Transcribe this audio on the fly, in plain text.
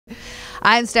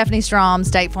I'm Stephanie Strom,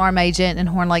 State Farm Agent in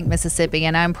Horn Lake, Mississippi,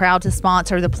 and I'm proud to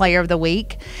sponsor the Player of the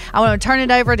Week. I want to turn it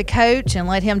over to Coach and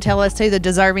let him tell us who the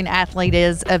deserving athlete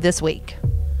is of this week.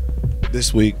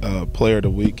 This week, Player of the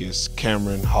Week is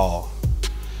Cameron Hall.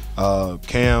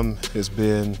 Cam has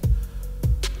been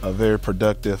a very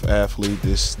productive athlete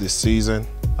this season.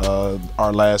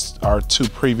 Our two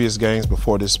previous games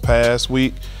before this past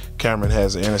week, Cameron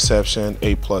has an interception,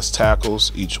 8+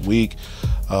 tackles each week.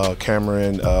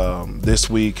 Cameron this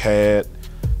week had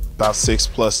about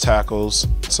 6+ tackles,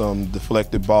 some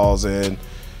deflected balls, and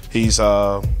he's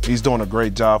doing a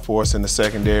great job for us in the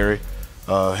secondary.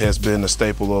 Has been a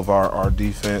staple of our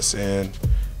defense, and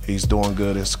he's doing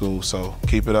good in school. So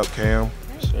keep it up, Cam.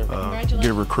 Sure.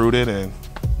 Get recruited and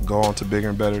go on to bigger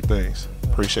and better things.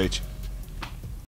 Appreciate you.